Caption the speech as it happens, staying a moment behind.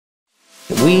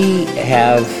We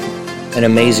have an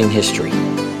amazing history.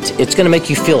 It's going to make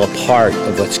you feel a part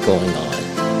of what's going on.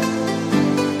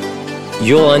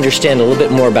 You'll understand a little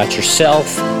bit more about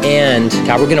yourself and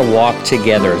how we're going to walk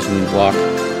together as we walk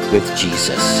with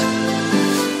Jesus.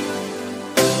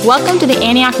 Welcome to the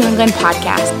Antioch New England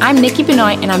podcast. I'm Nikki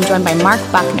Benoit, and I'm joined by Mark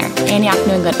Buckner, Antioch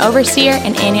New England Overseer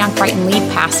and Antioch Brighton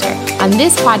Lead Pastor. On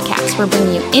this podcast, we're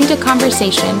bringing you into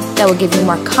conversation that will give you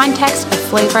more context, a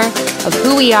flavor of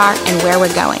who we are and where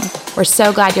we're going. We're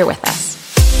so glad you're with us.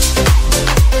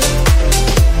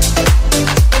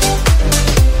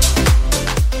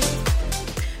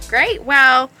 Great.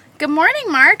 Well, good morning,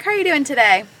 Mark. How are you doing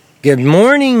today? Good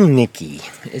morning, Nikki.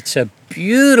 It's a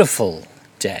beautiful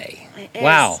day.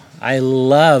 Wow, I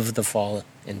love the fall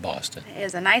in Boston. It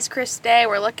is a nice crisp day.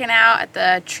 We're looking out at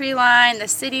the tree line, the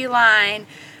city line.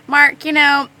 Mark,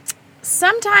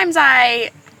 sometimes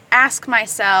I ask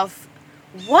myself,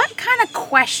 what kind of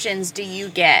questions do you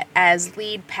get as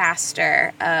lead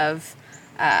pastor of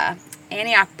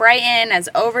Antioch Brighton, as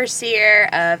overseer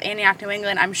of Antioch New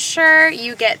England? I'm sure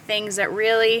you get things that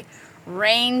really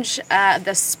range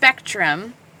the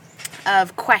spectrum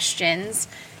of questions.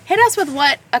 Hit us with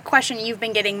what a question you've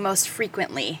been getting most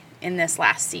frequently in this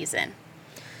last season.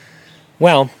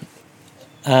 Well,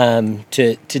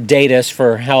 to date us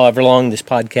for however long this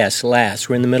podcast lasts,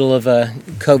 we're in the middle of a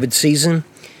COVID season.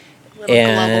 Global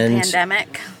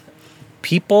pandemic.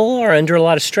 People are under a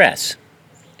lot of stress.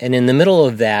 And in the middle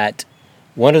of that,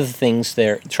 one of the things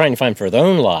they're trying to find for their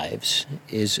own lives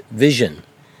is vision.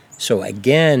 So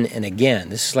again and again,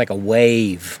 this is like a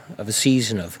wave of a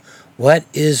season of what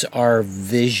is our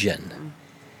vision?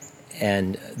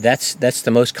 And that's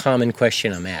the most common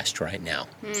question I'm asked right now.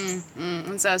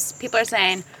 And so people are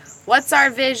saying, what's our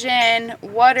vision?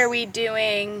 What are we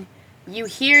doing? You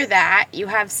hear that. You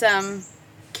have some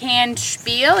canned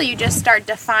spiel. You just start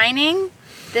defining,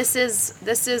 this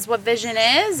is what vision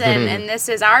is, and this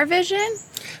is our vision.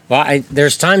 Well,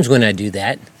 there's times when I do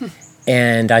that,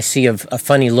 and I see a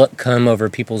funny look come over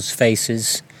people's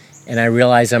faces, and I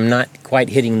realize I'm not quite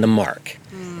hitting the mark.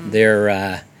 They're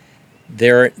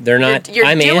not.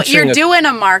 You're doing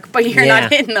a mark, but you're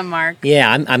not hitting the mark.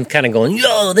 Yeah, I'm kind of going.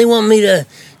 They want me to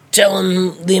tell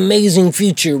them the amazing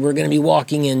future we're going to be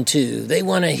walking into. They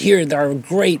want to hear our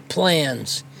great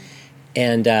plans,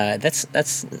 and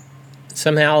that's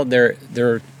somehow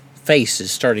their face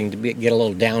is starting to get a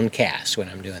little downcast when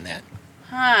I'm doing that.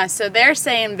 So they're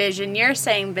saying vision, you're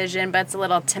saying vision, but it's a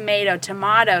little tomato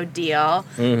deal.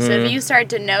 Mm-hmm. So if you start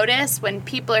to notice when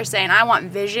people are saying, I want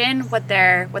vision, what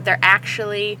they're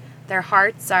actually, their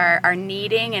hearts are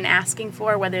needing and asking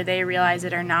for, whether they realize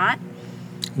it or not?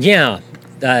 Yeah.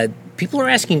 People are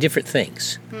asking different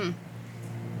things.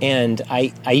 And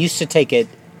I used to take it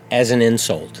as an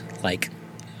insult. Like,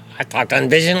 I talked on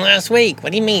vision last week.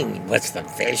 What do you mean? What's the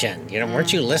vision?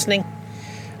 Weren't you listening?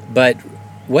 But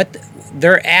what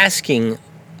they're asking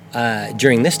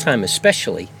during this time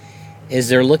especially is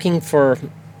they're looking for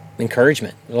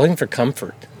encouragement. They're looking for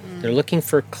comfort. They're looking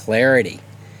for clarity.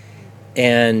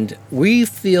 And we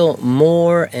feel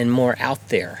more and more out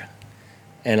there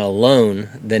and alone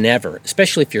than ever,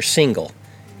 especially if you're single.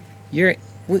 You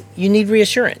need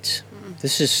reassurance.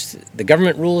 This is the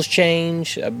government rules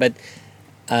change, but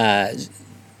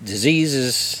disease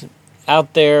is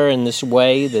out there in this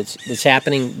way that's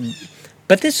happening.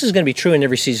 But this is going to be true in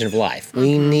every season of life.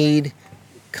 We need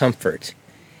comfort.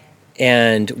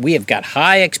 And we have got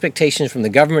high expectations from the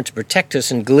government to protect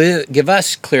us and give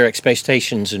us clear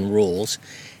expectations and rules.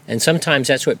 And sometimes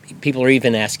that's what people are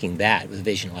even asking that with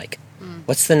vision, like,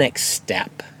 what's the next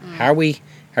step? How are we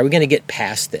going to get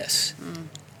past this?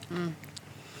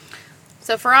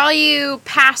 So for all you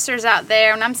pastors out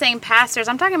there, when I'm saying pastors,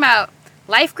 I'm talking about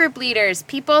life group leaders,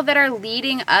 people that are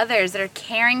leading others, that are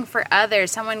caring for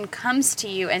others. Someone comes to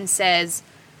you and says,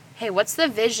 hey, what's the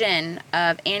vision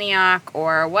of Antioch?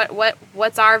 Or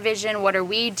what's our vision? What are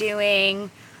we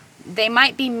doing? They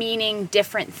might be meaning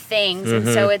different things. And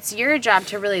so it's your job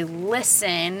to really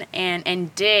listen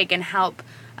and dig and help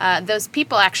those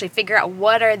people actually figure out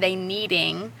what are they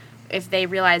needing, if they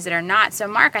realize it or not. So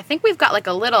Mark, I think we've got like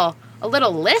a little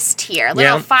list here.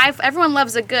 Five. Everyone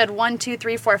loves a good 1, 2,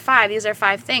 3, 4, 5. These are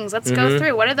 5 things. Let's go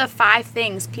through. What are the 5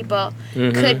 things people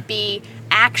could be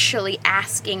actually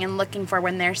asking and looking for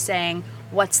when they're saying,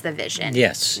 what's the vision?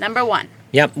 Yes. Number 1.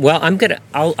 Yep. Well,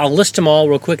 I'll list them all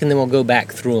real quick, and then we'll go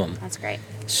back through them. That's great.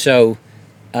 So,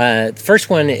 the first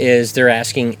one is they're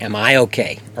asking, am I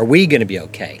okay? Are we going to be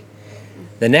okay?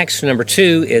 The next, number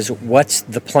 2, is what's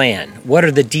the plan? What are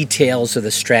the details of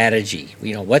the strategy?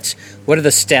 What are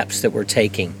the steps that we're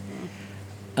taking?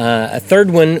 A third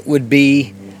one would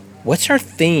be, what's our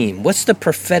theme? What's the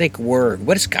prophetic word?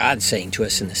 What is God saying to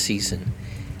us in the season?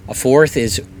 A fourth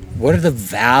is, what are the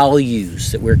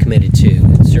values that we're committed to?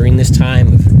 During this time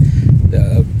of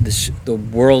the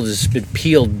world has been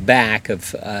peeled back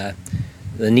of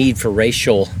the need for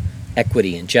racial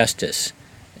equity and justice.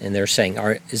 And they're saying,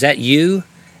 is that you?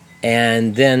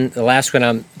 And then the last one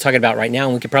I'm talking about right now,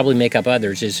 and we could probably make up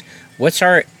others, is what's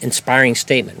our inspiring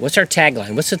statement? What's our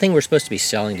tagline? What's the thing we're supposed to be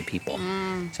selling to people?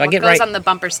 So what goes on the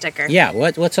bumper sticker? Yeah,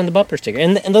 what's on the bumper sticker?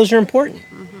 And those are important.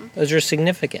 Mm-hmm. Those are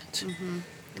significant. Mm-hmm.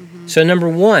 Mm-hmm. So number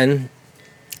one,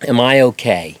 am I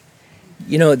okay?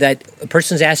 You know, that a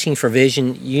person's asking for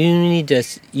vision, you need to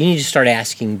start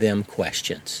asking them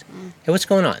questions. Hey, what's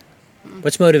going on?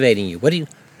 What's motivating you?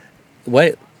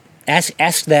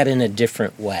 Ask that in a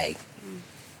different way.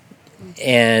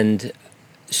 And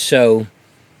so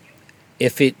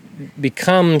if it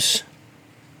becomes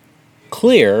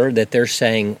clear that they're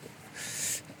saying,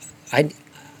 I'm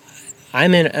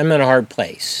in a hard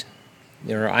place,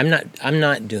 you know, I'm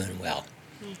not doing well,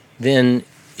 then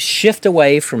shift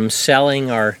away from selling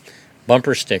our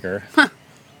bumper sticker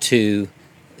to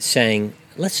saying,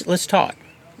 let's talk.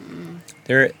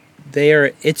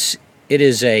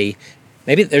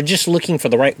 Maybe they're just looking for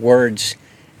the right words.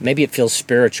 Maybe it feels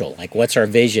spiritual, like what's our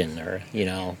vision, or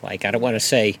like I don't want to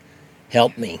say,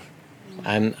 help me.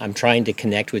 I'm trying to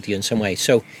connect with you in some way.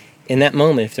 So, in that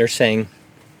moment, if they're saying,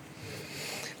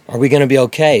 "Are we going to be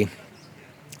okay?"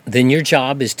 then your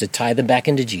job is to tie them back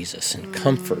into Jesus and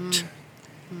comfort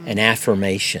and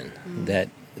affirmation that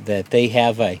they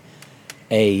have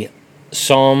a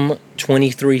Psalm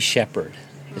 23 shepherd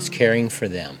that's caring for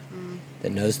them,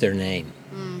 that knows their name.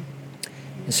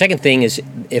 The second thing is,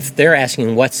 if they're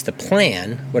asking what's the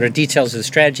plan, what are details of the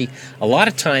strategy, a lot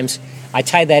of times I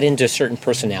tie that into certain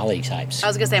personality types. I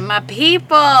was going to say, my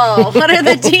people, what are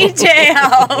the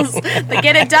details? The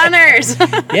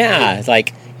get-it-doners. Yeah, it's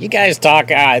like, you guys talk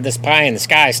this pie in the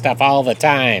sky stuff all the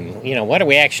time. You know, what are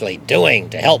we actually doing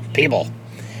to help people?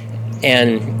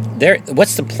 And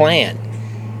what's the plan?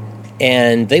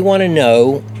 And they want to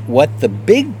know what the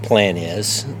big plan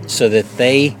is so that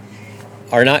they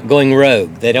are not going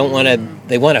rogue. They don't want to.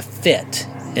 They want to fit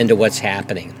into what's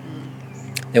happening.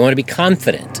 They want to be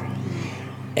confident,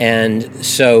 and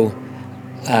so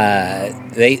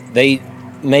they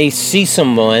may see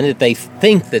someone that they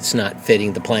think that's not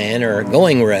fitting the plan or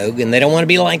going rogue, and they don't want to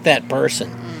be like that person.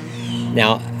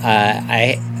 Now,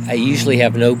 I usually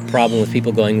have no problem with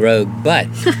people going rogue, but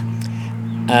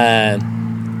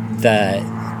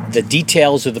the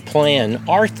details of the plan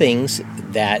are things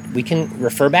that we can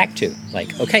refer back to.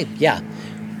 Like, okay, yeah,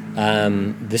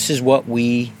 this is what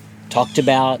we talked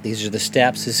about. These are the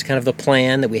steps. This is kind of the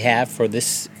plan that we have for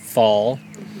this fall.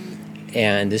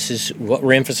 And this is what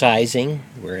we're emphasizing.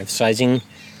 We're emphasizing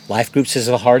life groups as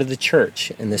the heart of the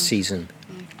church in this season.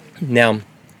 Now,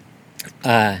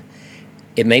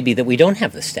 it may be that we don't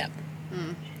have the step.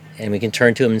 And we can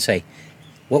turn to them and say,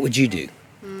 what would you do?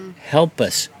 Help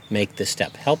us make this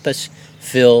step. Help us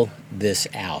fill this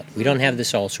out. We don't have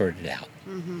this all sorted out.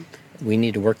 We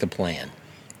need to work the plan.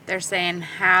 They're saying,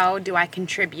 how do I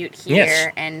contribute here?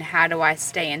 Yes. And how do I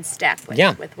stay in step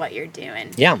with what you're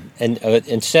doing? Yeah, and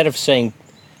instead of saying,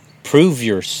 prove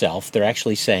yourself, they're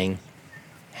actually saying,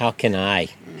 how can I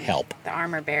help? The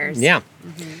armor bearers. Yeah.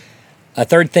 A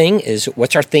third thing is,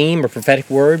 what's our theme or prophetic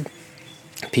word?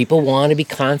 People want to be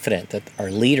confident that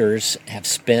our leaders have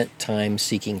spent time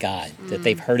seeking God, that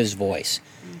they've heard His voice,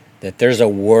 that there's a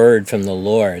word from the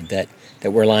Lord that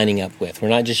we're lining up with. We're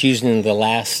not just using the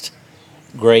last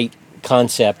great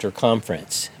concept or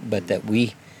conference, but that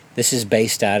this is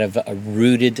based out of a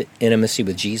rooted intimacy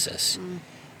with Jesus.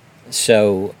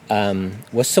 So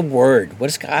what's the word?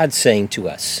 What is God saying to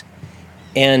us?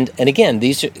 And again,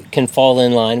 these can fall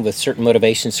in line with certain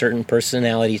motivations, certain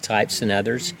personality types and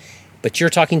others. But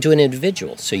you're talking to an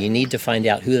individual, so you need to find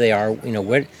out who they are. You know,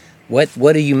 what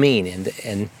do you mean,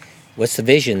 and what's the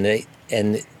vision? They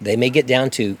may get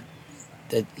down to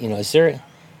that. You know, is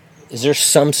there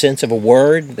some sense of a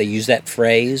word? They use that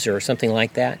phrase or something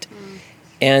like that,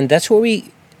 and that's where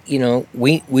we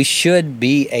should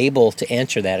be able to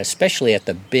answer that, especially at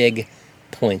the big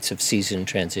points of season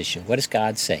transition. What is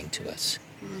God saying to us?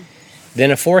 Then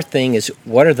a fourth thing is,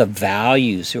 what are the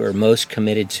values that we're most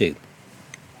committed to?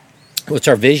 What's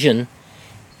our vision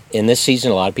in this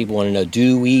season? A lot of people want to know,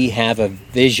 do we have a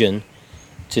vision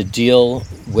to deal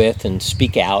with and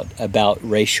speak out about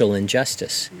racial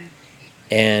injustice?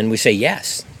 And we say,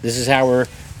 yes, this is how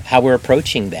we're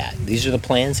approaching that. These are the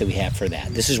plans that we have for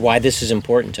that. This is why this is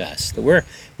important to us. That we're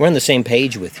on the same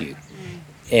page with you.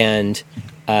 And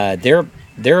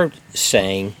they're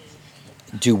saying,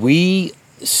 do we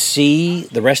see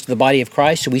the rest of the body of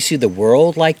Christ? Do we see the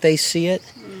world like they see it?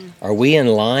 Are we in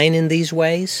line in these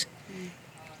ways?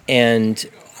 And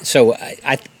so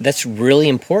that's really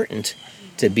important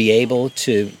to be able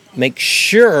to make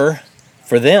sure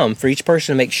for them, for each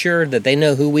person to make sure that they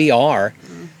know who we are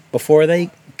before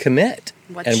they commit.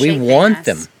 And we want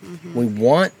them. We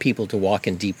want people to walk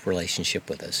in deep relationship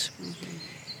with us.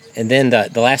 And then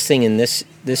the last thing in this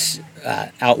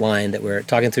outline that we're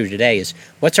talking through today is,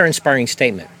 what's our inspiring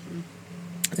statement?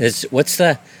 What's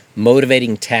the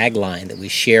motivating tagline that we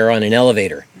share on an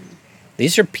elevator?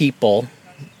 These are people,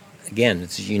 again,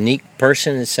 it's a unique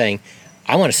person that's saying,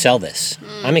 I want to sell this.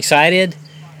 I'm excited.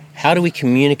 How do we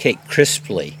communicate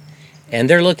crisply? And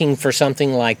they're looking for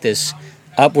something like this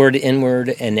upward, inward,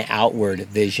 and outward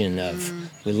vision of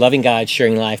we're loving God,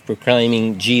 sharing life,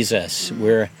 proclaiming Jesus.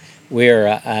 Or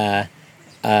they're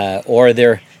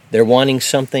wanting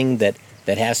something that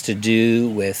has to do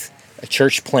with a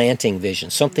church planting vision,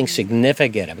 something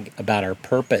significant about our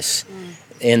purpose,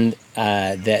 and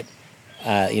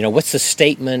what's the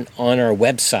statement on our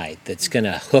website that's going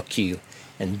to hook you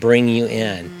and bring you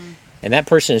in? And that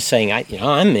person is saying,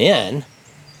 I'm in,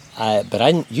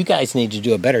 but you guys need to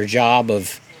do a better job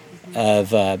of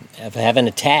having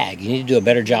a tag. You need to do a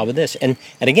better job of this, and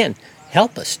again,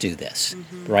 help us do this.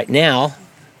 Right now,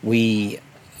 we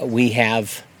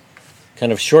have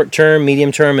kind of short-term,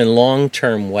 medium-term, and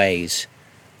long-term ways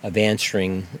of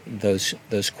answering those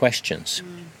questions.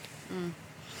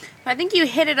 I think you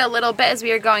hit it a little bit as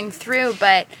we were going through,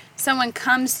 but someone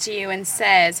comes to you and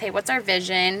says, hey, what's our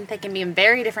vision? They can be in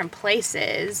very different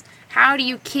places. How do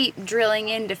you keep drilling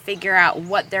in to figure out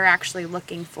what they're actually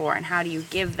looking for, and how do you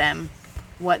give them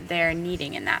what they're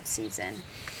needing in that season?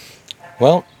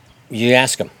 Well, you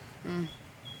ask them.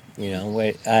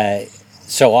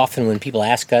 So often when people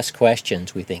ask us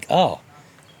questions, we think, oh,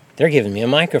 they're giving me a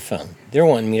microphone. They're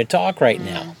wanting me to talk right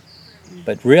now.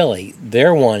 But really,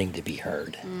 they're wanting to be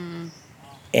heard.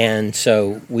 And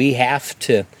so we have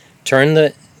to turn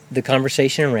the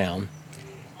conversation around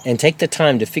and take the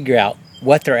time to figure out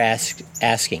what they're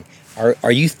asking.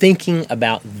 Are you thinking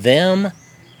about them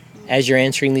as you're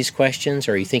answering these questions,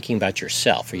 or are you thinking about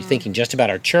yourself? Are you thinking just about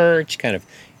our church? Kind of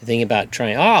thinking about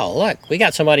trying, oh, look, we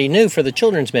got somebody new for the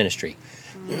children's ministry.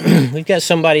 We've got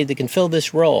somebody that can fill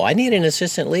this role. I need an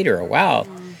assistant leader. Or, wow.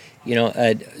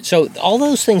 So all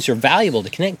those things are valuable to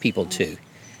connect people to.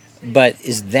 But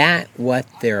is that what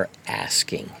they're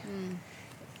asking?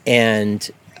 And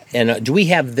do we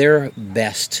have their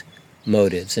best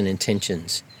motives and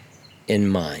intentions in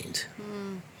mind?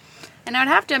 And I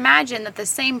would have to imagine that the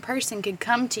same person could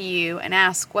come to you and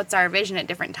ask, what's our vision at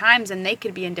different times, and they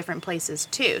could be in different places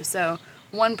too. So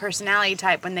one personality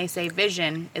type, when they say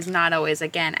vision, is not always,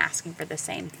 again, asking for the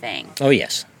same thing. Oh,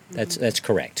 yes. That's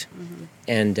correct.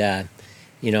 And,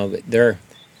 they're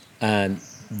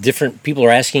different people are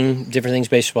asking different things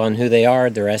based upon who they are.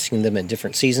 They're asking them at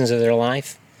different seasons of their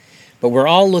life. But we're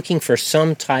all looking for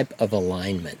some type of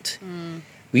alignment.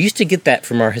 We used to get that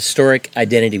from our historic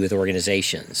identity with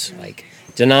organizations. Like,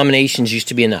 denominations used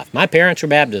to be enough. My parents were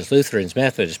Baptists, Lutherans,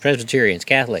 Methodists, Presbyterians,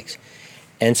 Catholics.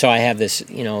 And so I have this,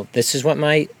 this is what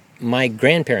my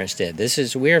grandparents did.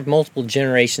 We have multiple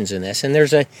generations in this. And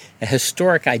there's a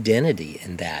historic identity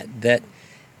in that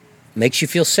makes you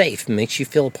feel safe, makes you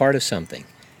feel a part of something.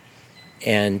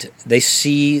 And they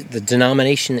see the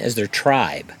denomination as their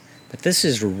tribe. But this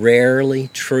is rarely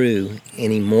true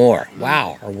anymore.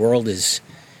 Wow, our world is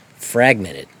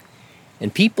fragmented.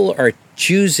 And people are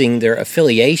choosing their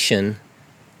affiliation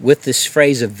with this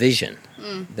phrase of vision.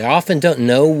 They often don't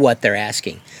know what they're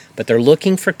asking, but they're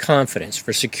looking for confidence,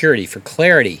 for security, for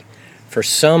clarity, for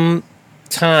some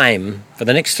time for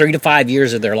the next 3 to 5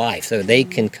 years of their life so they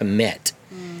can commit.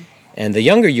 And the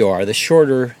younger you are, the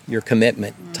shorter your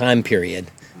commitment time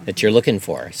period that you're looking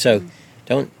for. So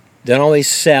don't always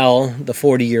sell the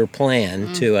 40-year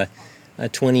plan to a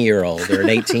 20-year-old or an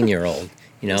 18-year-old.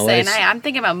 Saying, I'm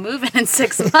thinking about moving in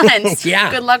 6 months. Yeah.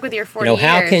 Good luck with your 40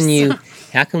 years.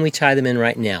 How can we tie them in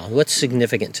right now? What's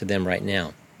significant to them right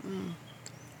now?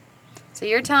 So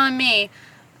you're telling me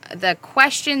the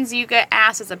questions you get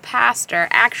asked as a pastor,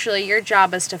 actually your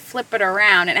job is to flip it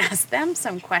around and ask them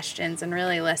some questions and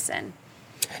really listen.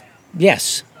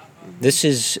 Yes. This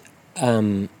is, it's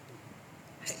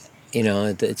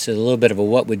a little bit of a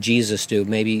what would Jesus do?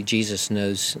 Maybe Jesus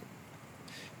knows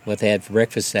what they had for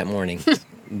breakfast that morning.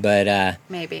 But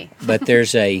maybe. But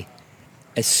there's a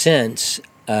sense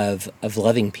of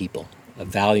loving people, of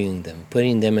valuing them,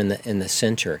 putting them in the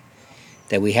center,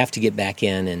 that we have to get back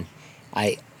in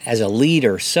as a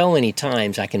leader, so many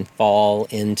times I can fall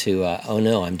into, oh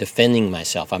no, I'm defending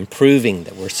myself. I'm proving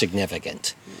that we're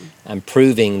significant. I'm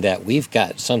proving that we've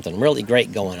got something really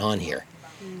great going on here.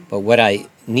 But what I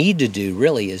need to do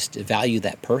really is to value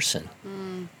that person,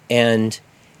 and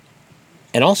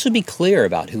also be clear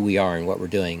about who we are and what we're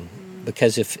doing.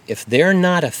 Because if they're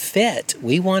not a fit,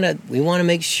 we want to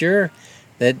make sure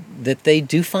that they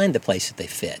do find the place that they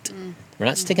fit. We're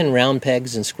not sticking round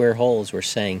pegs in square holes. We're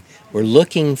saying we're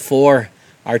looking for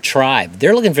our tribe.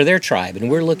 They're looking for their tribe, and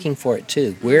we're looking for it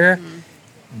too. Where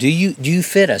do you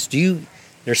fit us?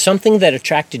 There's something that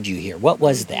attracted you here. What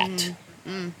was that?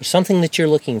 There's something that you're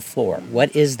looking for.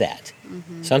 What is that?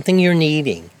 Something you're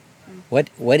needing.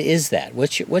 What is that?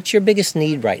 What's your biggest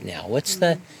need right now?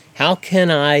 How can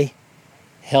I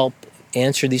help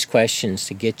answer these questions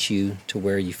to get you to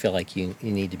where you feel like you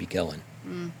need to be going?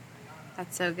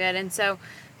 That's so good. And so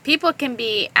people can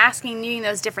be asking you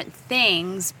those different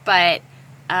things, but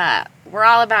we're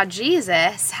all about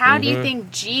Jesus. How do you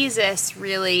think Jesus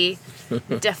really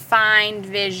defined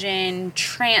vision,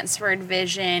 transferred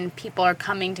vision? People are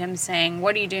coming to him saying,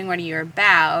 what are you doing? What are you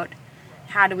about?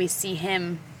 How do we see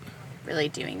him really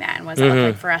doing that? And what does that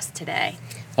look like for us today?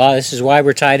 Well, this is why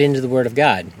we're tied into the Word of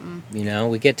God. You know,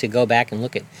 we get to go back and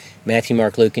look at Matthew,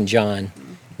 Mark, Luke, and John.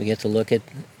 We get to look at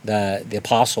the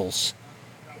apostles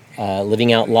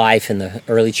living out life in the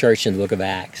early church in the book of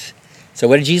Acts. So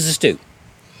what did Jesus do?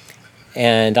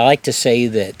 And I like to say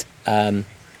that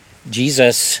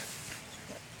Jesus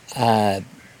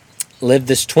lived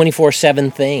this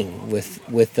 24/7 thing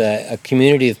with a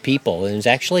community of people. And it was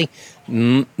actually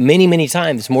many, many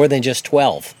times more than just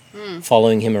 12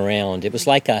 following him around. It was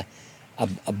like a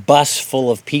bus full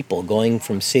of people going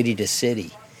from city to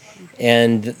city.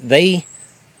 And they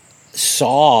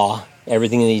saw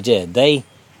everything that he did. They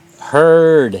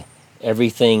heard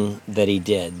everything that he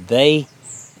did. They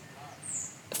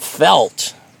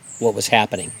felt what was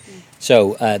happening.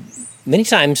 So many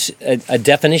times a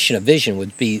definition of vision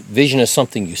would be vision is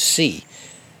something you see.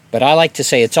 But I like to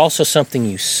say it's also something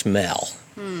you smell.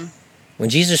 When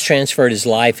Jesus transferred his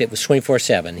life, it was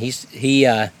 24/7.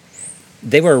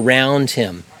 They were around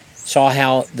him, saw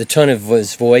how the tone of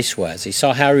his voice was. He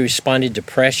saw how he responded to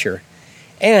pressure.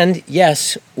 And,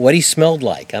 yes, what he smelled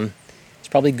like. It's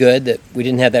probably good that we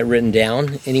didn't have that written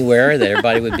down anywhere, that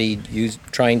everybody would be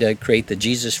trying to create the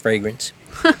Jesus fragrance.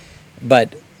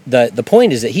 But the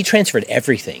point is that he transferred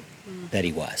everything that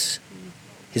he was.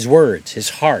 His words, his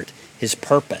heart, his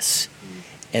purpose.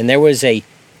 And there was a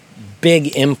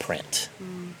big imprint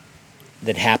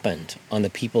that happened on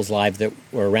the people's lives that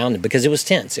were around him, because it was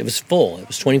tense, it was full, it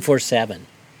was 24/7.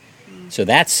 So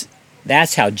that's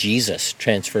how Jesus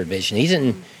transferred vision. He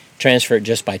didn't transfer it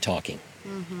just by talking.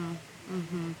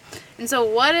 And so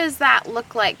what does that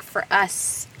look like for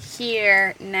us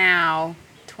here now,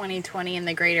 2020, in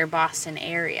the greater Boston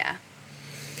area?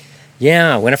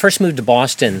 Yeah, when I first moved to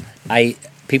Boston,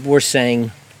 people were saying,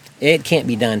 it can't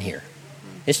be done here.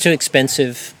 It's too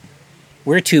expensive.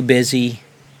 We're too busy.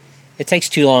 It takes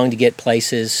too long to get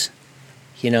places.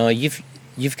 You know,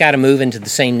 you've got to move into the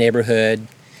same neighborhood.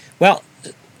 Well,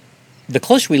 the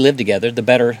closer we live together, the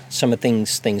better some of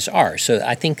things are. So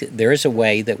I think there is a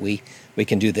way that we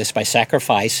can do this by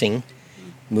sacrificing,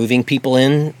 moving people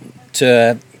in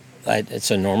to, it's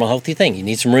a normal, healthy thing. You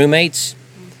need some roommates.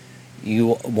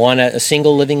 You want a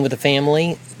single living with a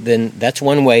family, then that's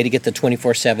one way to get the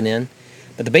 24/7 in.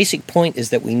 But the basic point is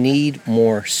that we need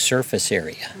more surface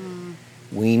area.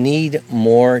 We need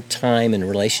more time and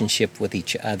relationship with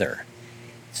each other.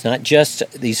 It's not just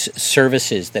these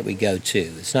services that we go to.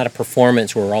 It's not a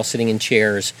performance where we're all sitting in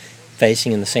chairs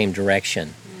facing in the same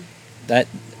direction. That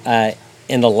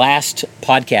in the last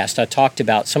podcast, I talked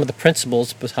about some of the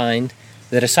principles behind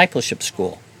the discipleship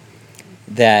school.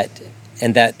 There's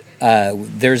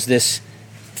this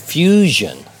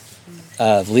fusion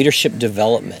of leadership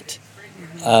development,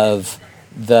 of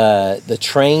the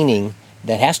training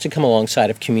that has to come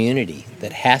alongside of community,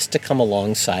 that has to come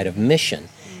alongside of mission.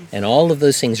 And all of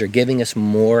those things are giving us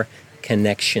more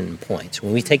connection points.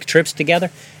 When we take trips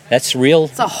together, that's real.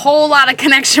 It's a whole lot of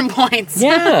connection points.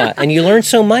 Yeah, and you learn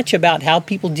so much about how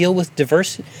people deal with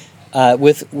diversity,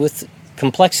 with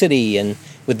complexity and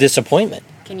with disappointment.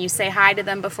 Can you say hi to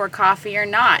them before coffee or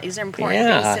not? These are important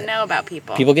things to know about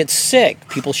people. People get sick.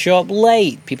 People show up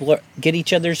late. People get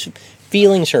each other's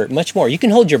feelings hurt, much more. You can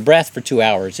hold your breath for 2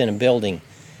 hours in a building,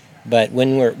 but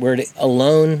when we're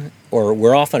alone or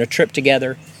we're off on a trip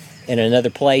together in another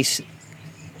place,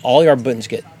 all our buttons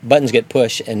get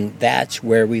pushed, and that's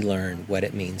where we learn what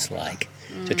it means like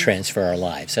to transfer our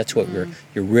lives. That's what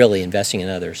you're really investing in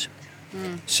others.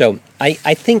 So I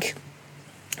think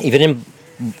even in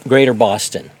greater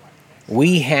Boston,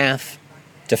 we have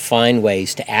to find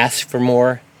ways to ask for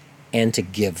more and to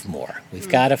give more. We've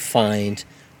got to find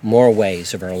more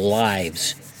ways of our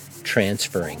lives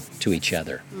transferring to each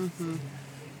other.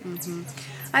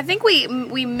 I think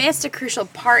we missed a crucial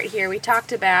part here. We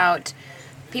talked about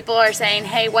people are saying,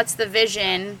 hey, what's the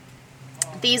vision?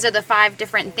 These are the 5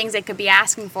 different things they could be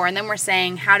asking for. And then we're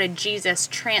saying, how did Jesus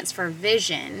transfer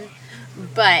vision?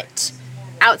 But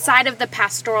outside of the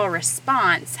pastoral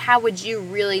response, how would you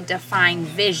really define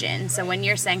vision? So when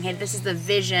you're saying, hey, this is the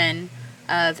vision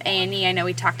of A&E, I know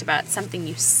we talked about something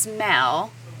you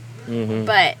smell.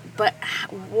 But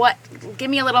what? Give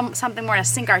me a little something more to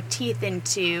sink our teeth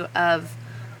into of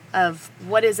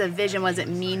what is a vision? What does it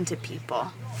mean to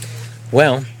people?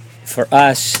 Well, for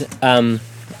us,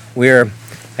 we're,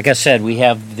 like I said, we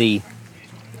have the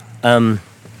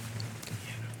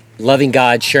loving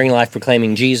God, sharing life,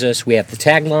 proclaiming Jesus. We have the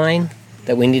tagline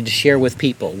that we need to share with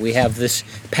people. We have this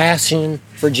passion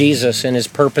for Jesus and his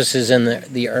purposes in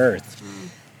the earth.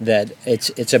 That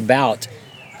it's about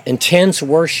intense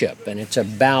worship, and it's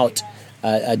about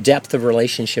a depth of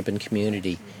relationship and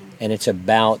community, and it's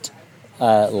about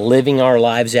living our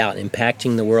lives out,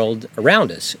 impacting the world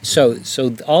around us. So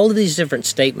all of these different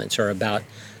statements are about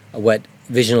what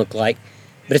vision look like,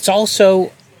 but it's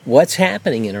also what's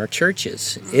happening in our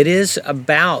churches. It is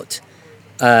about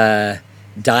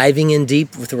diving in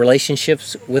deep with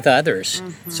relationships with others.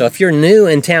 So if you're new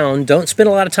in town, don't spend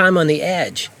a lot of time on the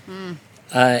edge.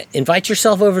 Invite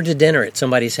yourself over to dinner at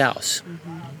somebody's house.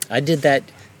 I did that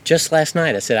just last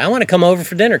night. I said, I want to come over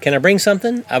for dinner. Can I bring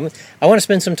something? I want to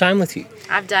spend some time with you.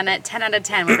 I've done it. 10 out of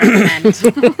 10 would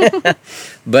recommend.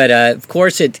 But of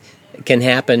course, it can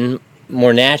happen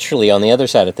more naturally on the other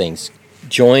side of things.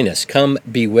 Join us. Come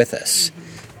be with us.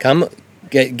 Come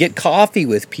get coffee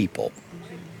with people.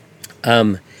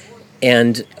 And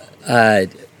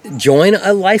join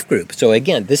a life group. So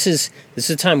again, this is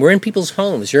a time we're in people's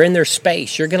homes. You're in their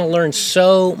space. You're going to learn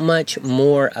so much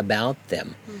more about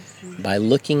them by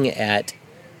looking at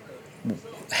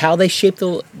how they shape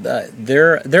their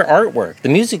artwork, the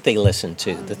music they listen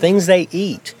to, the things they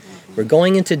eat. We're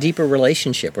going into deeper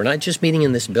relationship. We're not just meeting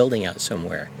in this building out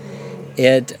somewhere.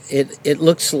 It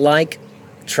looks like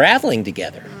traveling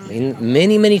together. I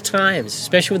mean, many times,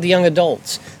 especially with the young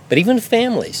adults, but even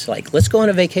families. Like, let's go on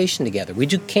a vacation together. We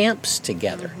do camps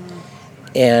together,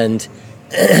 and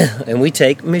we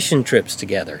take mission trips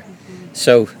together.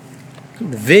 So,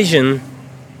 the vision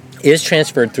is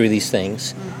transferred through these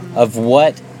things of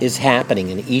what is happening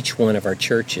in each one of our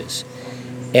churches,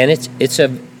 and it's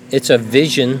a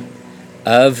vision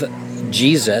of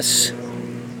Jesus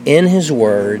in His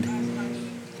Word,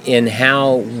 in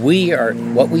how we are,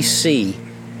 what we see,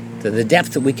 the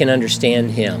depth that we can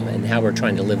understand Him, and how we're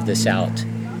trying to live this out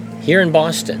here in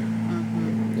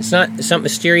Boston. It's not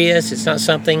mysterious. It's not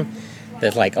something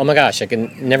that's like, oh my gosh, I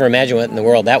can never imagine what in the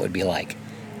world that would be like.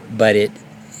 But it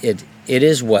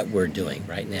is what we're doing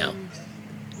right now.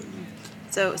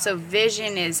 So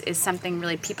vision is something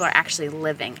really people are actually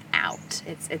living out.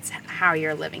 It's how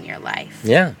you're living your life.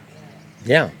 Yeah.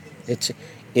 It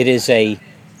is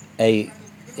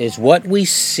what we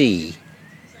see.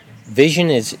 Vision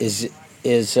is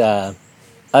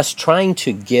us trying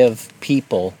to give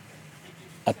people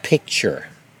a picture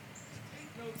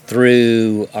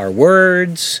through our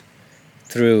words,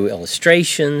 through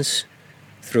illustrations,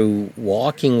 through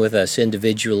walking with us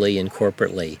individually and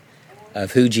corporately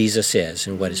of who Jesus is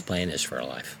and what His plan is for our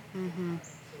life.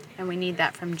 And we need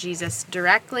that from Jesus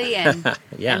directly and,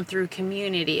 and through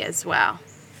community as well.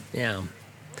 Yeah.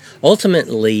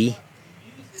 Ultimately,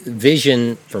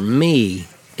 vision for me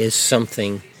is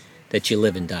something that you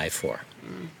live and die for.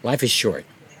 Life is short.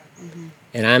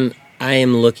 And I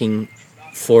am looking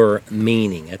for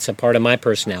meaning. That's a part of my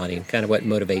personality and kind of what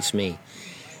motivates me.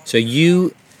 So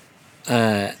you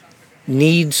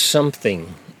need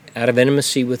something out of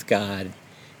intimacy with God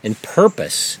and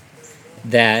purpose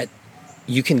that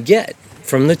you can get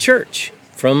from the church,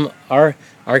 from our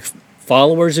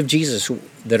followers of Jesus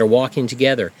that are walking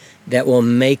together, that will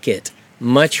make it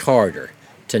much harder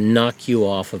to knock you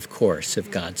off of course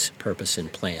of God's purpose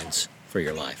and plans for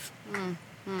your life.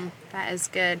 That is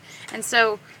good. And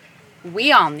so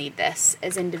we all need this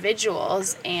as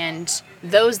individuals, and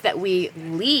those that we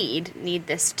lead need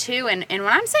this too. And when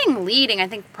I'm saying leading, I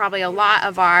think probably a lot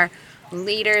of our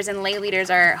leaders and lay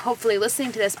leaders are hopefully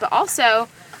listening to this, but also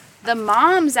the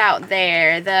moms out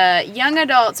there, the young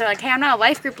adults are like, hey, I'm not a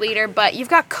life group leader, but you've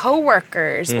got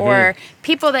coworkers or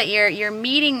people that you're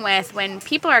meeting with. When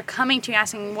people are coming to you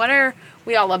asking, what are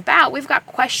we all about? We've got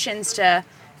questions to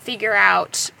figure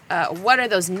out what are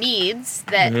those needs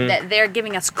that they're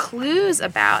giving us clues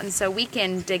about, and so we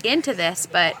can dig into this.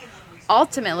 But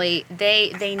ultimately,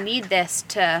 they need this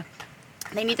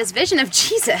vision of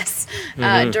Jesus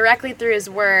directly through His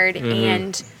Word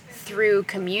and through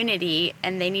community,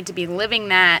 and they need to be living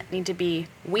that.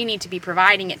 We need to be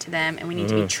providing it to them, and we need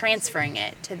to be transferring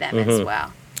it to them as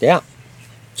well. Yeah.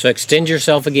 So extend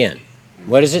yourself again.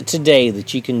 What is it today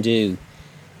that you can do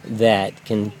that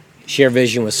can share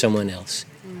vision with someone else?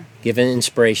 Give an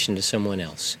inspiration to someone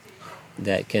else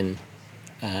that can,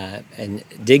 and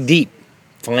dig deep.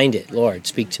 Find it. Lord,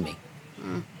 speak to me.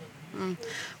 Woo!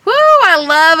 I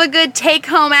love a good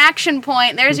take-home action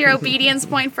point. There's your obedience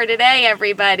point for today,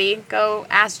 everybody. Go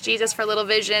ask Jesus for a little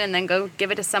vision and then go give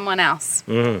it to someone else.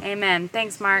 Amen.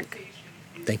 Thanks, Mark.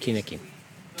 Thank you, Nikki.